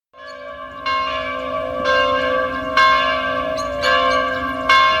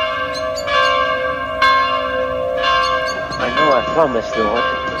promise, Lord,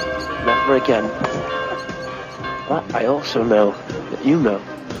 never again. But I also know that you know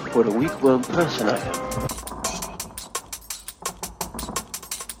what a weak-willed person I am.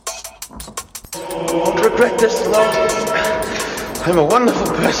 Don't regret this, Lord. I'm a wonderful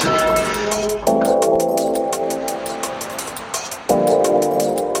person.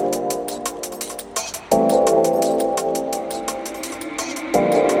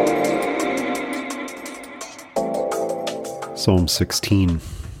 Psalm 16.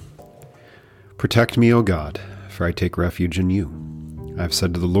 Protect me, O God, for I take refuge in you. I have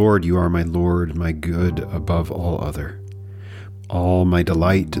said to the Lord, you are my Lord, my good above all other. All my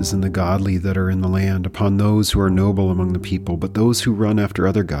delight is in the godly that are in the land, upon those who are noble among the people, but those who run after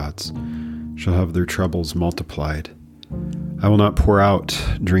other gods shall have their troubles multiplied. I will not pour out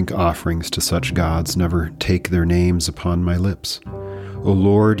drink offerings to such gods, never take their names upon my lips. O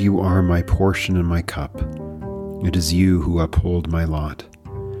Lord, you are my portion and my cup. It is you who uphold my lot.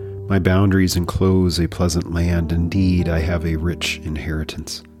 My boundaries enclose a pleasant land. Indeed, I have a rich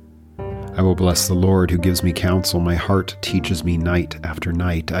inheritance. I will bless the Lord who gives me counsel. My heart teaches me night after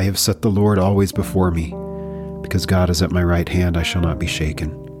night. I have set the Lord always before me. Because God is at my right hand, I shall not be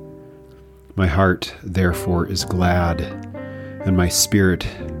shaken. My heart, therefore, is glad, and my spirit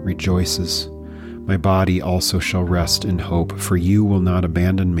rejoices. My body also shall rest in hope, for you will not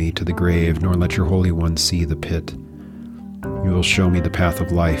abandon me to the grave, nor let your Holy One see the pit. You will show me the path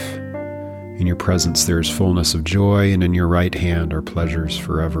of life. In your presence there is fullness of joy, and in your right hand are pleasures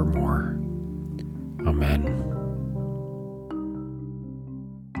forevermore. Amen.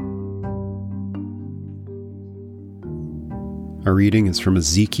 Our reading is from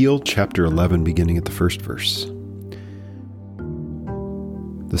Ezekiel chapter 11, beginning at the first verse.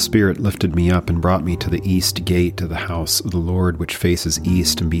 The Spirit lifted me up and brought me to the east gate of the house of the Lord, which faces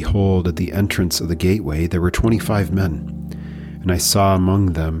east, and behold, at the entrance of the gateway there were 25 men. And I saw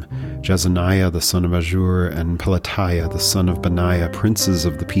among them Jezaniah the son of Azur, and Pelatiah the son of Benaiah, princes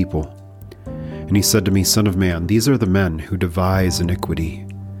of the people. And he said to me, Son of man, these are the men who devise iniquity,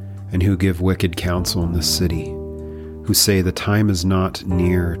 and who give wicked counsel in this city, who say, the time is not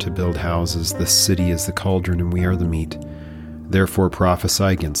near to build houses, this city is the cauldron, and we are the meat. Therefore prophesy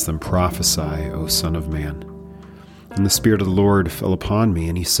against them, prophesy, O Son of man. And the Spirit of the Lord fell upon me,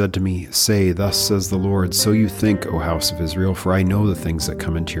 and he said to me, Say, thus says the Lord, so you think, O house of Israel, for I know the things that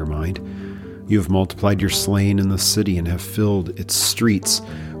come into your mind. You have multiplied your slain in the city, and have filled its streets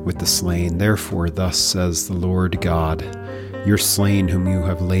with the slain. Therefore thus says the Lord God, your slain whom you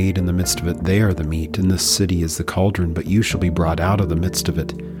have laid in the midst of it, they are the meat, and this city is the cauldron, but you shall be brought out of the midst of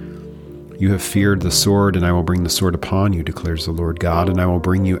it. You have feared the sword, and I will bring the sword upon you, declares the Lord God, and I will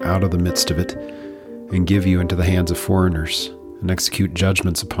bring you out of the midst of it, and give you into the hands of foreigners, and execute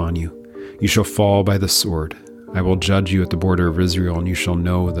judgments upon you. You shall fall by the sword. I will judge you at the border of Israel, and you shall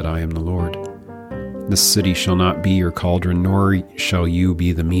know that I am the Lord. This city shall not be your cauldron, nor shall you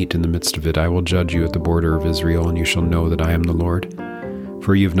be the meat in the midst of it. I will judge you at the border of Israel, and you shall know that I am the Lord.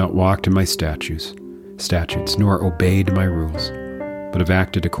 For you have not walked in my statutes, nor obeyed my rules, but have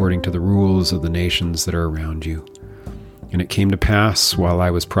acted according to the rules of the nations that are around you. And it came to pass, while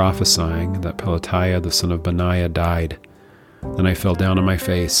I was prophesying, that Pelatiah the son of Benaiah died. Then I fell down on my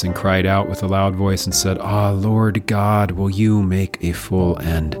face and cried out with a loud voice and said, Ah, Lord God, will you make a full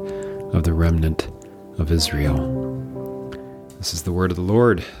end of the remnant of Israel? This is the word of the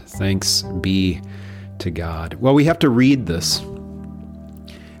Lord. Thanks be to God. Well, we have to read this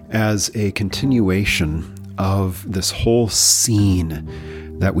as a continuation of this whole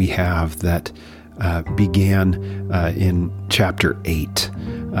scene that we have that began in chapter 8,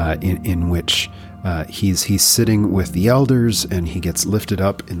 in which he's sitting with the elders, and he gets lifted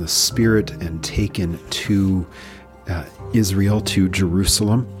up in the Spirit and taken to Israel, to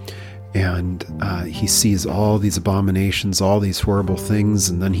Jerusalem. And he sees all these abominations, all these horrible things,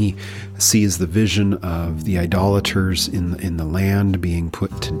 and then he sees the vision of the idolaters in the land being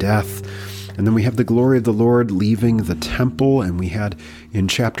put to death. And then we have the glory of the Lord leaving the temple, and we had in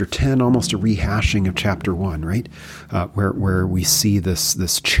chapter 10 almost a rehashing of chapter 1, right? Where we see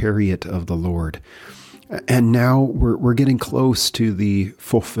this chariot of the Lord. And now we're getting close to the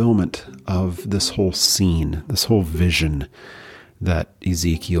fulfillment of this whole scene, this whole vision that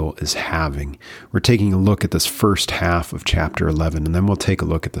Ezekiel is having. We're taking a look at this first half of chapter 11, and then we'll take a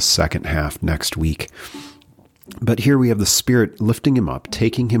look at the second half next week. But here we have the Spirit lifting him up,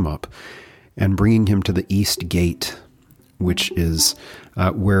 taking him up, and bringing him to the east gate, which is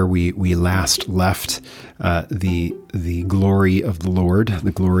where we last left the glory of the Lord,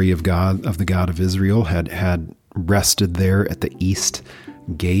 the glory of God, of the God of Israel, had rested there at the east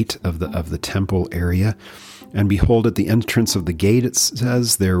gate of the temple area. And behold, at the entrance of the gate, it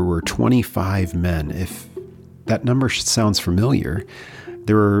says there were 25 men. If that number sounds familiar,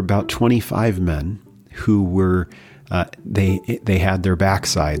 there were about 25 men who were, they had their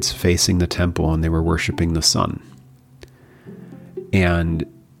backsides facing the temple and they were worshiping the sun. And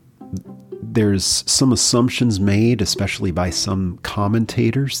there's some assumptions made, especially by some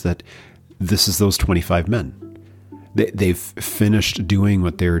commentators, that this is those 25 men. They've finished doing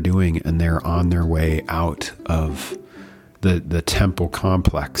what they're doing and they're on their way out of the temple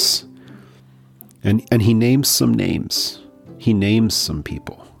complex. And he names some names. He names some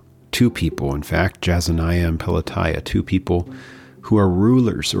people. 2 people, in fact, Jazaniah and Pelatiah, 2 people who are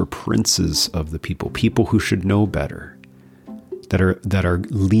rulers or princes of the people, people who should know better, that are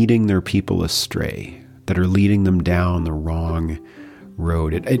leading their people astray, that are leading them down the wrong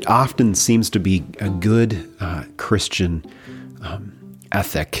road. It often seems to be a good Christian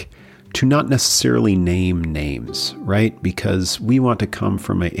ethic to not necessarily name names, right? Because we want to come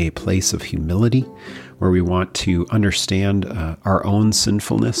from a place of humility where we want to understand our own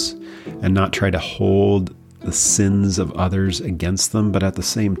sinfulness and not try to hold the sins of others against them. But at the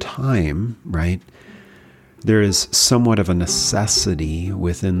same time, right, there is somewhat of a necessity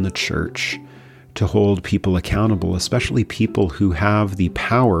within the church to hold people accountable, especially people who have the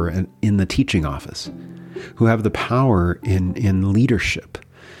power in the teaching office, who have the power in leadership,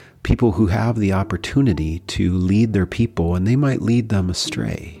 people who have the opportunity to lead their people, and they might lead them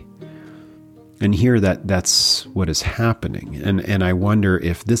astray. And here that's what is happening. And I wonder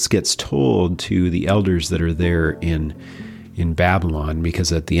if this gets told to the elders that are there in Babylon,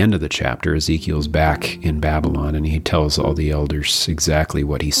 because at the end of the chapter, Ezekiel's back in Babylon and he tells all the elders exactly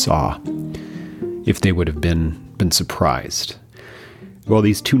what he saw, if they would have been surprised. Well,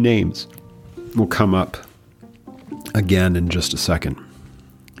 these 2 names will come up again in just a second.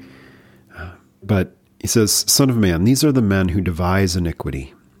 But he says, Son of man, these are the men who devise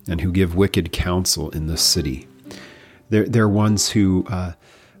iniquity and who give wicked counsel in this city. They're ones who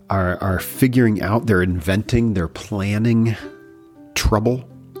are figuring out, they're inventing, they're planning trouble,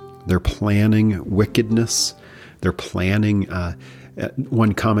 they're planning wickedness, they're planning,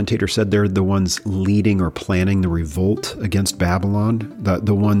 one commentator said they're the ones leading or planning the revolt against Babylon,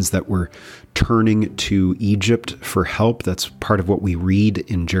 the ones that were turning to Egypt for help. That's part of what we read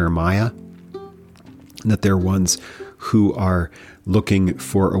in Jeremiah, that they're ones who are looking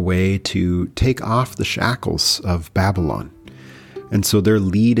for a way to take off the shackles of Babylon. And so they're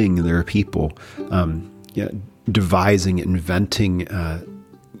leading their people, devising, inventing,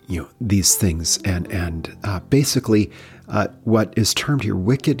 these things, and basically what is termed here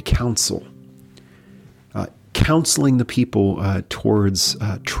wicked counsel, counseling the people towards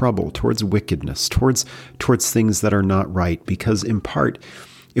trouble, towards wickedness, towards things that are not right. Because in part,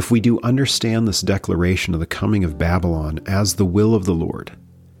 if we do understand this declaration of the coming of Babylon as the will of the Lord,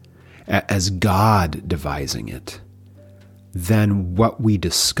 as God devising it, then what we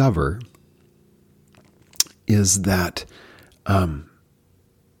discover is that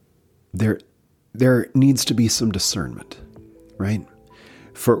there needs to be some discernment, right?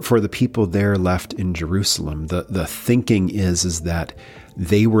 For the people there left in Jerusalem, the thinking is that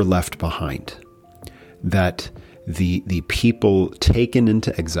they were left behind, that the people taken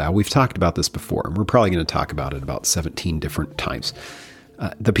into exile, we've talked about this before, and we're probably going to talk about it about 17 different times.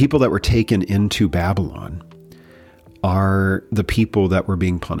 The people that were taken into Babylon are the people that were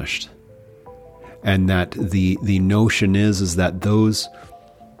being punished. And that the notion is that those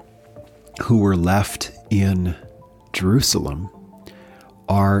who were left in Jerusalem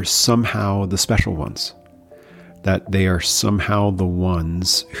are somehow the special ones, that they are somehow the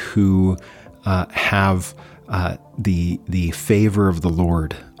ones who have the favor of the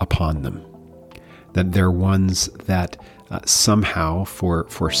Lord upon them, that they're ones that somehow,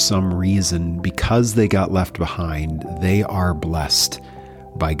 for some reason, because they got left behind, they are blessed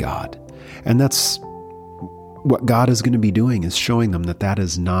by God. And that's what God is going to be doing, is showing them that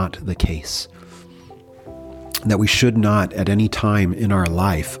is not the case. That we should not at any time in our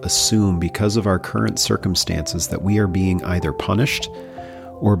life assume, because of our current circumstances, that we are being either punished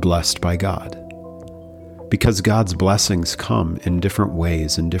or blessed by God. Because God's blessings come in different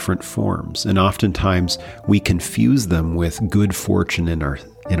ways, in different forms, and oftentimes we confuse them with good fortune in our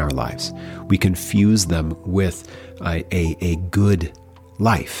lives. We confuse them with a good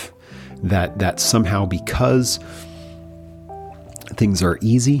life. That somehow, because things are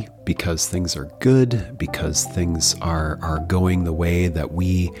easy, because things are good, because things are going the way that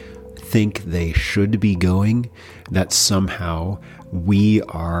we think they should be going, that somehow we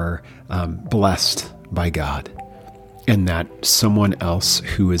are blessed by God. and that someone else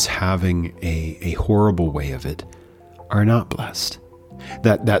who is having a horrible way of it are not blessed.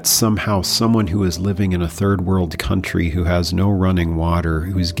 That somehow someone who is living in a third world country, who has no running water,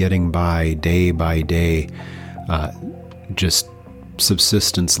 who's getting by day, just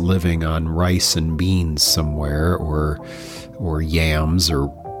subsistence living on rice and beans somewhere, or yams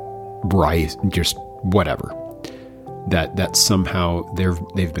or rice, just whatever. That somehow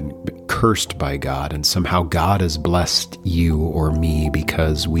they've been cursed by God, and somehow God has blessed you or me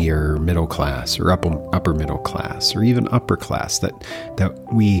because we are middle class or upper middle class or even upper class, that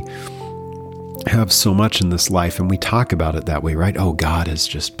we have so much in this life, and we talk about it that way, right? Oh, God has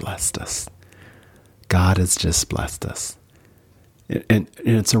just blessed us. God has just blessed us. And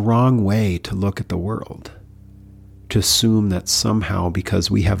it's a wrong way to look at the world, to assume that somehow because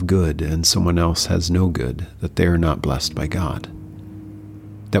we have good and someone else has no good, that they're not blessed by God.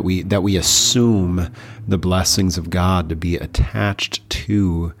 That we assume the blessings of God to be attached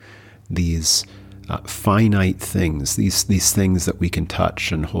to these finite things, these things that we can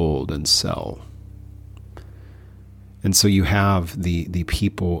touch and hold and sell. And so you have the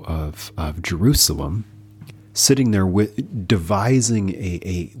people of Jerusalem sitting there devising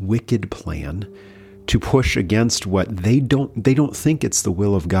a wicked plan to push against what they don't think it's the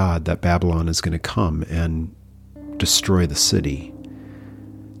will of God that Babylon is going to come and destroy the city.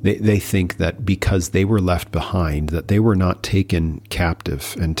 They think that because they were left behind, that they were not taken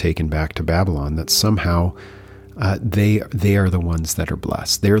captive and taken back to Babylon, that somehow they are the ones that are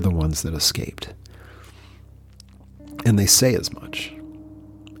blessed. They're the ones that escaped. And they say as much,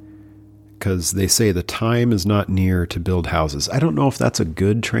 because they say the time is not near to build houses. I don't know if that's a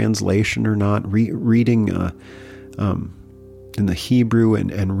good translation or not. Reading in the Hebrew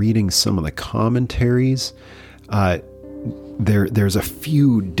and reading some of the commentaries, there's a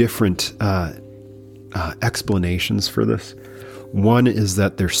few different explanations for this. One is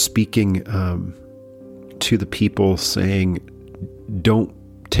that they're speaking to the people, saying, don't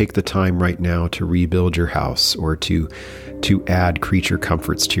take the time right now to rebuild your house or to add creature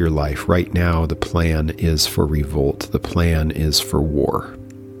comforts to your life. Right now, the plan is for revolt. The plan is for war,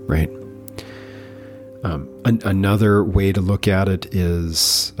 right? Another way to look at it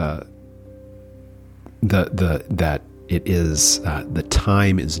is that it is the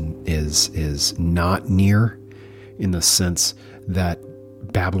time is not near, in the sense that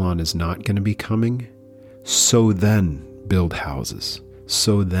Babylon is not going to be coming. So then build houses.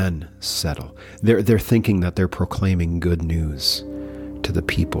 So then settle. They're thinking that they're proclaiming good news to the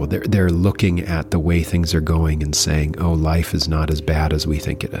people. They're looking at the way things are going and saying, oh, life is not as bad as we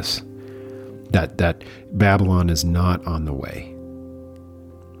think it is. That Babylon is not on the way.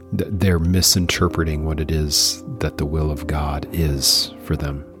 They're misinterpreting what it is that the will of God is for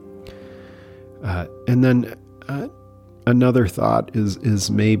them. And then another thought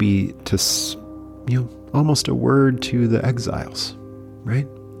is maybe to, almost a word to the exiles. Right?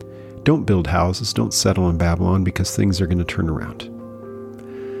 Don't build houses, don't settle in Babylon, because things are going to turn around.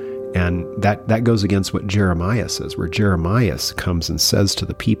 And that goes against what Jeremiah says, where Jeremiah comes and says to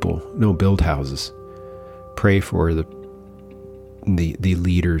the people, no, build houses. Pray for the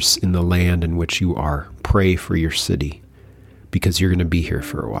leaders in the land in which you are. Pray for your city, because you're going to be here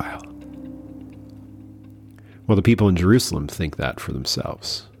for a while. Well, the people in Jerusalem think that for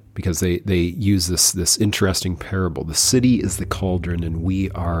themselves, because they use this interesting parable. The city is the cauldron and we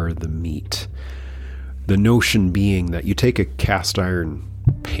are the meat. The notion being that you take a cast iron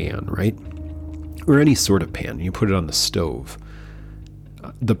pan, right? Or any sort of pan, and you put it on the stove.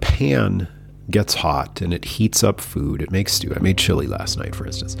 The pan gets hot and it heats up food. It makes stew. I made chili last night, for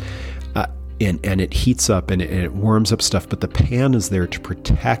instance. And it heats up and it warms up stuff, but the pan is there to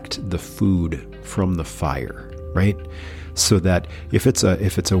protect the food from the fire, right? So that if it's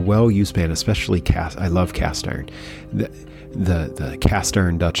a well-used pan, especially I love cast iron, the cast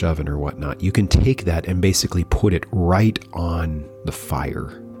iron Dutch oven or whatnot, you can take that and basically put it right on the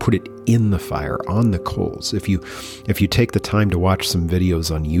fire, put it in the fire on the coals. If you take the time to watch some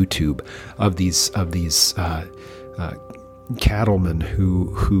videos on YouTube of these cattlemen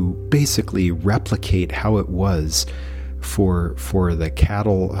who basically replicate how it was for the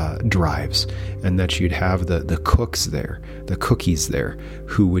cattle drives, and that you'd have the cooks there, the cookies there,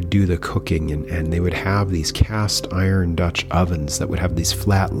 who would do the cooking, and they would have these cast iron Dutch ovens that would have these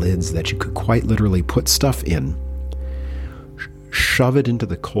flat lids that you could quite literally put stuff in, shove it into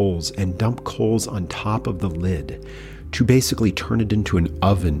the coals, and dump coals on top of the lid to basically turn it into an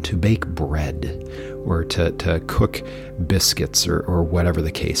oven to bake bread or to cook biscuits or whatever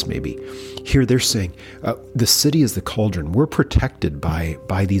the case may be. Here they're saying, the city is the cauldron. We're protected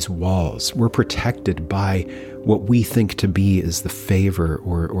by these walls. We're protected by what we think to be is the favor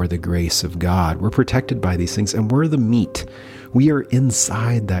or the grace of God. We're protected by these things, and we're the meat. We are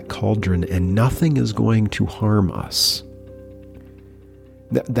inside that cauldron, and nothing is going to harm us.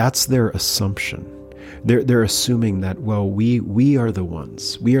 That's their assumption. They're assuming that, well, we are the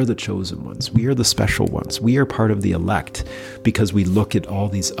ones. We are the chosen ones. We are the special ones. We are part of the elect because we look at all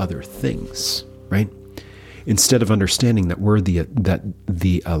these other things, right? Instead of understanding that we're the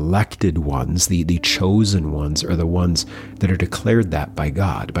elected ones, the chosen ones are the ones that are declared that by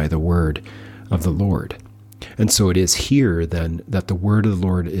God, by the word of the Lord. And so it is here then that the word of the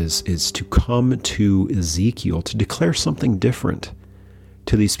Lord is to come to Ezekiel to declare something different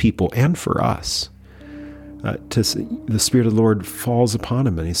to these people and for us. The Spirit of the Lord falls upon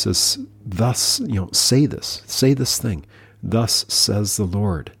him and he says, thus, say this thing. Thus says the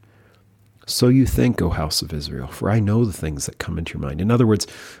Lord. So you think, O house of Israel, for I know the things that come into your mind. In other words,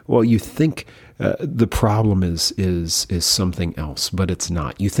 well, you think the problem is something else, but it's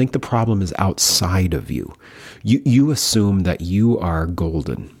not. You think the problem is outside of you. You assume that you are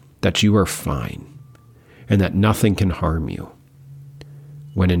golden, that you are fine, and that nothing can harm you,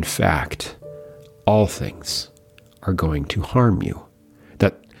 when in fact, all things are going to harm you.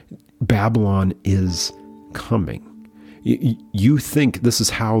 That Babylon is coming. You think this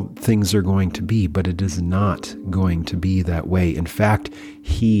is how things are going to be, but it is not going to be that way. In fact,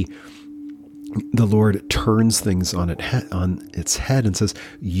 the Lord turns things on its head and says,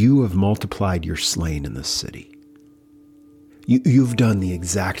 you have multiplied your slain in this city. You've done the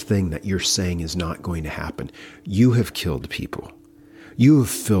exact thing that you're saying is not going to happen. You have killed people. You have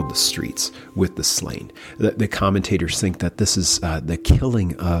filled the streets with the slain. The commentators think that this is the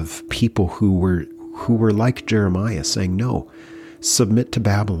killing of people who were like Jeremiah, saying, no, submit to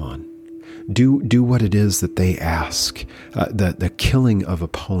Babylon. Do what it is that they ask. The killing of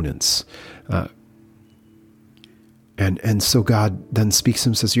opponents. And so God then speaks to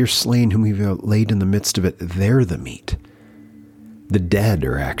him and says, you're slain whom you've laid in the midst of it. They're the meat. The dead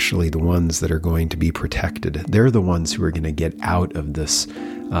are actually the ones that are going to be protected. They're the ones who are going to get out of this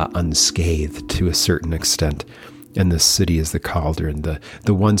unscathed to a certain extent. And this city is the cauldron.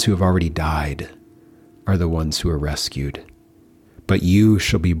 The ones who have already died are the ones who are rescued. But you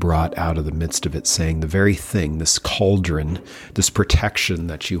shall be brought out of the midst of it, saying the very thing, this cauldron, this protection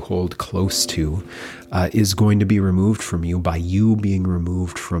that you hold close to, is going to be removed from you by you being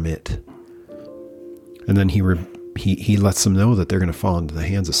removed from it. And then he lets them know that they're going to fall into the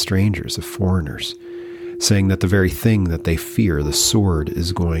hands of strangers, of foreigners, saying that the very thing that they fear, the sword,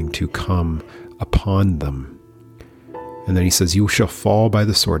 is going to come upon them. And then he says, you shall fall by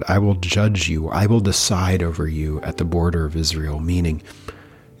the sword. I will judge you. I will decide over you at the border of Israel, meaning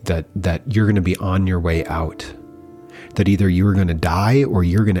that you're going to be on your way out, that either you're going to die or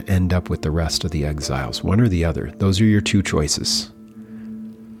you're going to end up with the rest of the exiles, one or the other. Those are your two choices.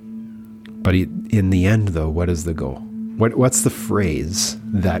 But in the end, though, what is the goal? What's the phrase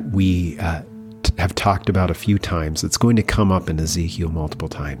that we have talked about a few times that's going to come up in Ezekiel multiple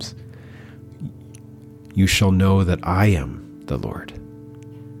times? You shall know that I am the Lord.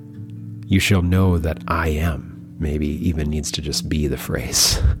 You shall know that I am. Maybe even needs to just be the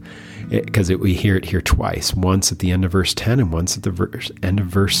phrase. Because we hear it here twice. Once at the end of verse 10 and once at the end of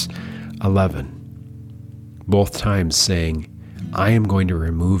verse 11. Both times saying, I am going to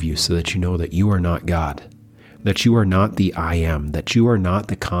remove you so that you know that you are not God, that you are not the I am, that you are not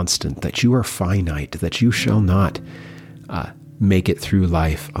the constant, that you are finite, that you shall not make it through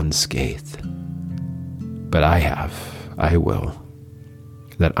life unscathed. But I will,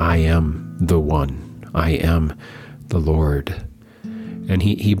 that I am the one, I am the Lord. And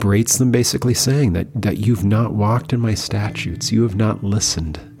he berates them basically saying that you've not walked in my statutes, you have not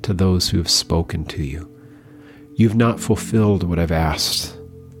listened to those who have spoken to you. You've not fulfilled what I've asked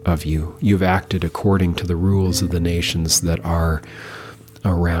of you. You've acted according to the rules of the nations that are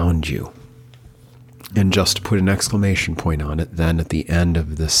around you. And just to put an exclamation point on it, then at the end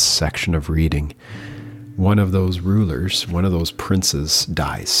of this section of reading, one of those rulers, one of those princes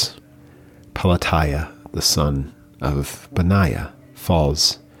dies. Pelatiah, the son of Benaiah,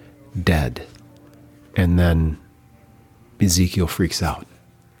 falls dead. And then Ezekiel freaks out.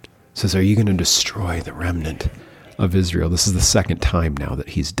 Says, are you going to destroy the remnant of Israel? This is the second time now that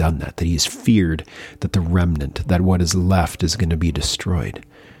he's done that he's feared that the remnant, that what is left is going to be destroyed.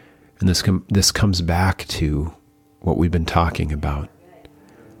 And this comes back to what we've been talking about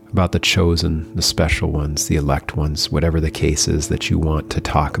about the chosen, the special ones, the elect ones, whatever the case is that you want to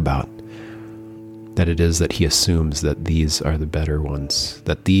talk about. That it is that he assumes that these are the better ones,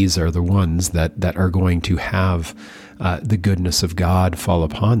 that these are the ones that are going to have the goodness of God fall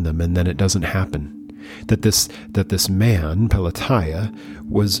upon them, and then it doesn't happen. That this man, Pelatiah,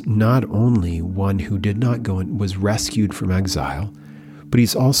 was not only one who did not go and was rescued from exile, but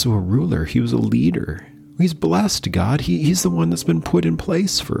he's also a ruler. He was a leader. He's blessed, God. He's the one that's been put in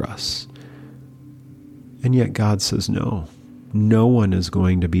place for us. And yet God says no. No one is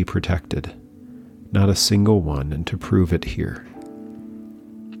going to be protected. Not a single one, and to prove it here.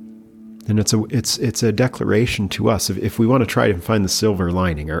 And it's a declaration to us. If we want to try to find the silver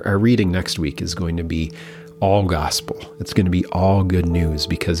lining, our reading next week is going to be all gospel. It's going to be all good news,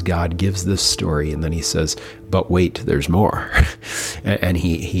 because God gives this story and then he says, but wait, there's more. And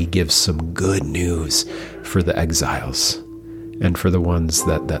he gives some good news for the exiles and for the ones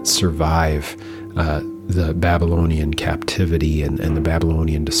that survive the Babylonian captivity and the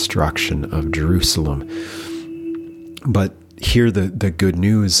Babylonian destruction of Jerusalem. But hear the good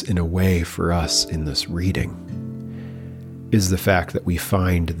news in a way for us in this reading is the fact that we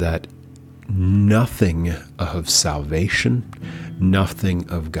find that nothing of salvation, nothing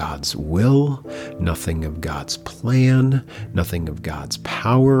of God's will, nothing of God's plan, nothing of God's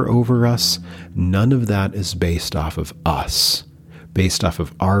power over us, none of that is based off of us, based off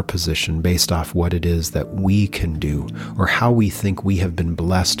of our position, based off what it is that we can do or how we think we have been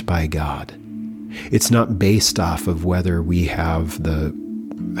blessed by God. It's not based off of whether we have the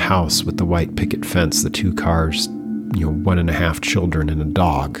house with the white picket fence, the 2 cars, 1.5 children and a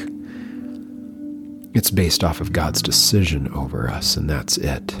dog. It's based off of God's decision over us, and that's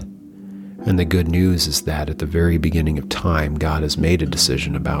it. And the good news is that at the very beginning of time, God has made a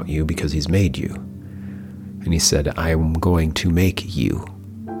decision about you because he's made you. And he said, I am going to make you.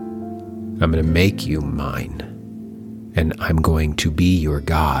 I'm going to make you mine. And I'm going to be your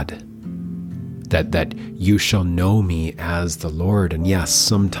God. That you shall know me as the Lord. And yes,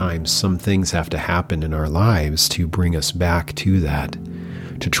 sometimes some things have to happen in our lives to bring us back to that,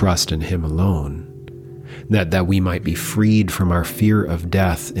 to trust in him alone. That we might be freed from our fear of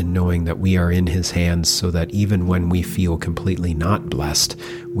death in knowing that we are in his hands, so that even when we feel completely not blessed,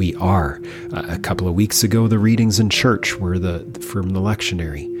 we are. A couple of weeks ago, the readings in church were from the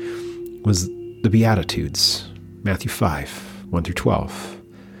lectionary was the Beatitudes, Matthew 5, 1 through 12.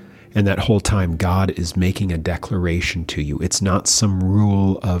 And that whole time, God is making a declaration to you. It's not some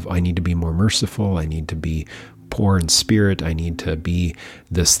rule of, I need to be more merciful, I need to be poor in spirit, I need to be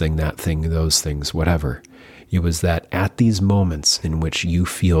this thing, that thing, those things, whatever. It was that at these moments in which you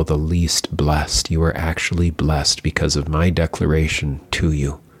feel the least blessed, you are actually blessed because of my declaration to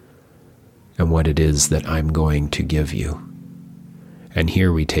you and what it is that I'm going to give you. And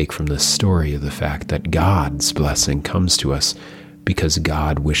here we take from this story of the fact that God's blessing comes to us because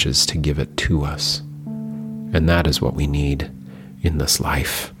God wishes to give it to us. And that is what we need in this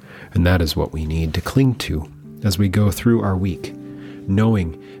life. And that is what we need to cling to as we go through our week,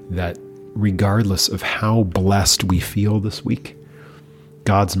 knowing that regardless of how blessed we feel this week,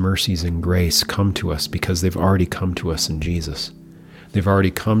 God's mercies and grace come to us because they've already come to us in Jesus. They've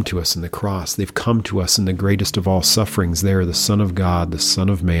already come to us in the cross. They've come to us in the greatest of all sufferings there, the Son of God, the Son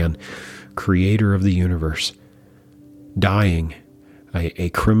of Man, creator of the universe, dying a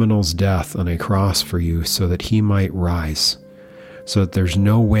criminal's death on a cross for you so that he might rise, so that there's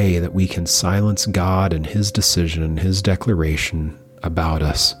no way that we can silence God and his decision and his declaration about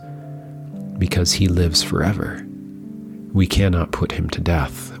us, because he lives forever. We cannot put him to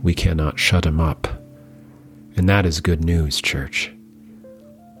death. We cannot shut him up. And that is good news, church.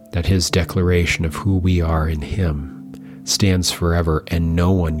 That his declaration of who we are in him stands forever, and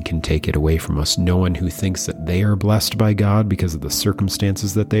no one can take it away from us. No one who thinks that they are blessed by God because of the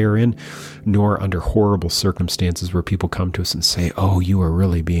circumstances that they are in, nor under horrible circumstances where people come to us and say, oh, you are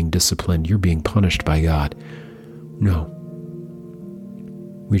really being disciplined. You're being punished by God. No.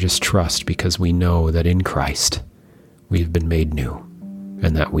 We just trust because we know that in Christ we have been made new,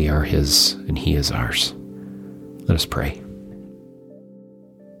 and that we are his and he is ours. Let us pray.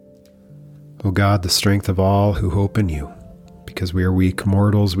 O God, the strength of all who hope in you, because we are weak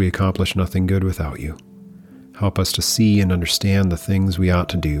mortals, we accomplish nothing good without you. Help us to see and understand the things we ought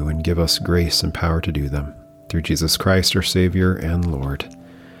to do, and give us grace and power to do them. Through Jesus Christ, our Savior and Lord.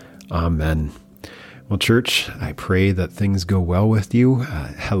 Amen. Well, church, I pray that things go well with you.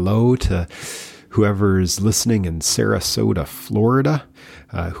 Hello to whoever is listening in Sarasota, Florida,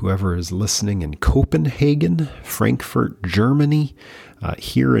 whoever is listening in Copenhagen, Frankfurt, Germany,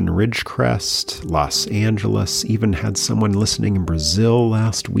 here in Ridgecrest, Los Angeles, even had someone listening in Brazil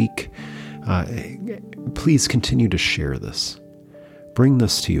last week. Please continue to share this. Bring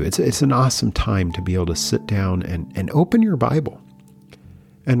this to you. It's an awesome time to be able to sit down and open your Bible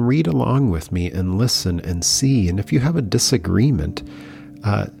and read along with me and listen and see. And if you have a disagreement,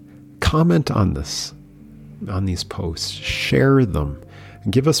 comment on these posts, share them,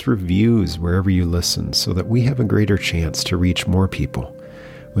 and give us reviews wherever you listen so that we have a greater chance to reach more people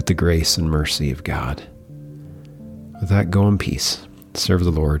with the grace and mercy of God. With that, go in peace. Serve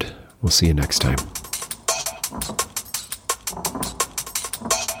the Lord. We'll see you next time.